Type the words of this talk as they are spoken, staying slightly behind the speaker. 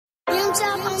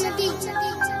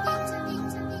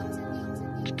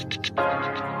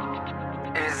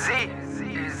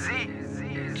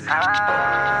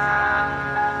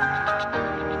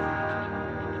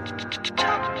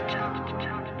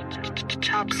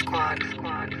Top squad.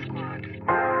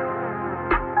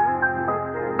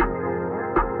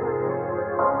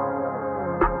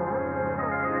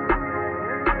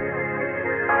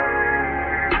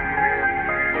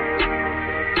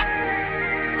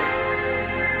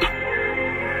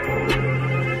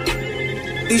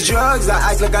 These drugs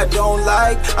I act like I don't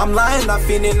like. I'm lying, not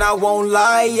feeling, I won't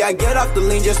lie. I get off the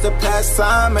lean just to pass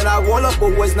time, and I roll up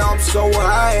with words, now I'm so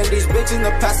high. And these bitches in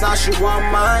the past, now she want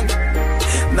mine.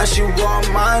 Now she want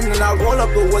mine, and I roll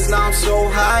up with words, now I'm so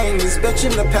high. And these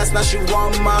bitches in the past, now she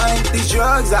want mine. These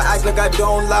drugs I act like I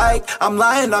don't like. I'm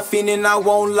lying, not feeling, I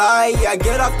won't lie. I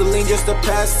get off the lean just to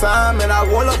pass time, and I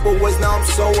roll up with words, now I'm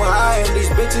so high. And these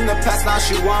bitches in the past, now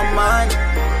she want mine.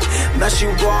 Now she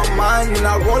want mine, and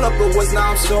I roll up with words,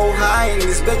 now I'm so high. And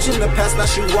this bitch in the past, now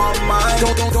she want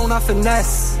mine. Don't I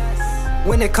finesse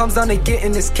when it comes down to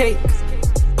getting this cake.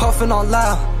 Puffing on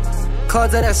loud,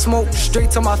 clouds of that smoke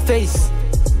straight to my face.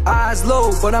 Eyes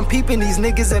low, but I'm peeping these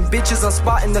niggas and bitches, I'm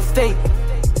spotting the fake.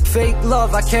 Fake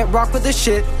love, I can't rock with the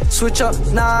shit. Switch up,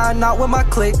 nah, not with my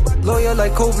clique. Loyal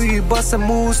like Kobe, we bustin'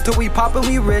 moves till we poppin',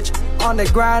 we rich. On the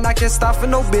grind, I can't stop for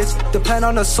no bitch. Depend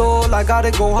on the soul, I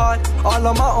gotta go hard. All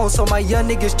on my own, so my young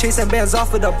niggas chasing bands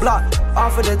off of the block.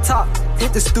 Off of the top,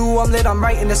 hit the stool, I'm lit, I'm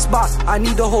right in the spot. I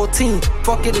need the whole team,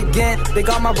 fuck it again. They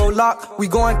got my bro locked, we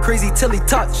going crazy till he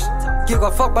touch. Give a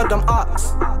fuck about them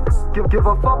ops. Give a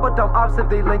fuck about them ops. If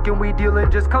they linkin', we dealin',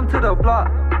 just come to the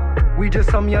block. We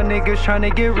just some young niggas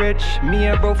tryna get rich. Me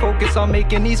and bro focus on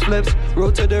making these flips.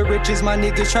 Road to the riches, my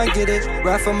niggas try get it.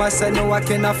 Rap for my set, no I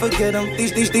cannot forget them.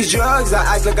 These drugs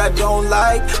I act like I don't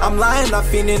like. I'm lying, not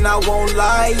feeling, I won't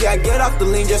lie. I get off the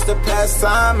lean just to pass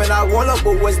time, and I roll up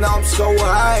with words, now I'm so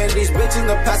high. And these bitches in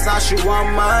the past, now she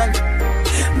want mine.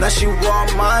 Now she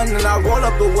want mine, and I roll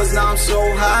up with words, now I'm so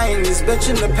high. And this bitch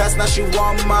in the past, now she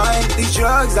want mine. These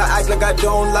drugs I act like I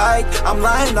don't like. I'm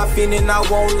lying, not feeling, I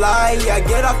won't lie. I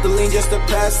get off the lean just to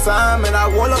pass time, and I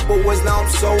roll up with words, now I'm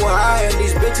so high. And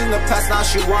these bitches in the past, now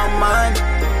she want mine.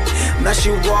 Now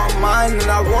she want mine, and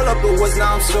I roll up with words,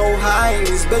 now I'm so high. And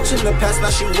this bitch in the past,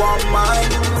 now she want mine.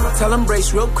 Tell him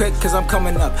brace real quick, cause I'm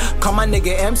coming up. Call my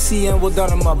nigga MC and we'll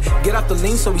done him up. Get off the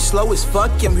lean so we slow as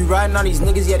fuck, and we riding on these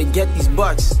niggas, yeah, to get these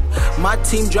bucks. My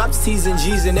team drops T's and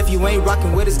G's, and if you ain't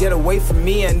rocking with us, get away from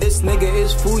me. And this nigga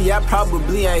is fool, yeah,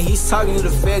 probably. And he's talking to the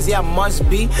feds, yeah, must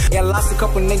be. Yeah, lost a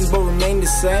couple niggas, but remain the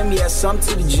same. Yeah, some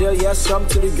to the jail, yeah, some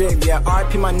to the grave. Yeah,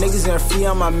 RIP my niggas and free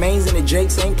on my mains. And the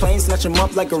Jakes ain't playing, snatch them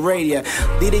up like a raid, yeah.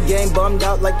 Lead the game, bummed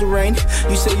out like the rain.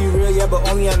 You say you real, yeah, but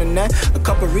only on the net. A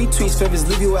couple retweets, favors,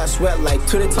 leave you ass sweat like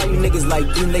Twitter tell you niggas like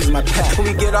you niggas my pack. When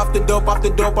we get off the dope,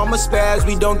 I'm a spaz.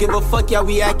 We don't give a fuck, yeah,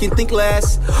 we act and think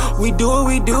less. We do what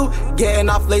we do, getting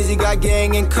off lazy, got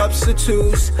gang and cups to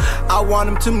twos. I want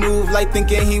him to move like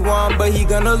thinking he won, but he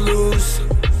gonna lose.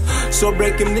 So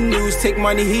break him the news, take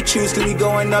money he choose, cause we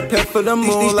going up here for the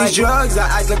moon. These drugs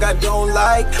I act like I don't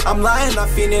like. I'm lying, not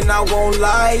feeling, I won't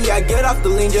lie. I get off the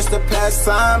lean just to pass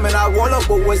time, and I roll up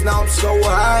with words, now I'm so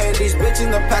high. And these bitches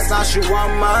in the past, now she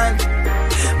want mine.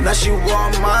 Now she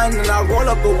want mine, and I roll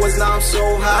up with words, now I'm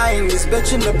so high. And this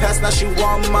bitch in the past, now she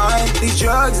want mine. These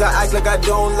drugs I act like I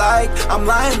don't like. I'm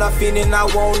lying, not feeling, I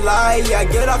won't lie. I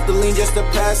get off the lean just to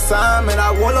pass time, and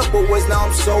I roll up with words, now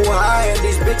I'm so high. And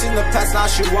these bitches in the past, now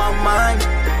she want mine.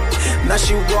 Now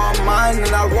she want mine,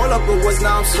 and I roll up with words,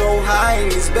 now I'm so high.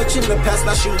 And this bitch in the past,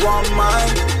 now she want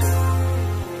mine.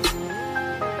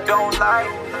 Don't lie,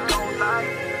 don't lie.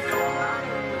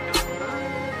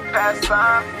 Past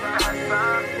time, past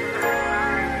time.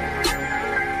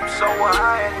 So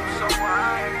high, so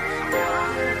high.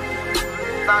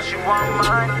 Now she want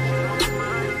mine.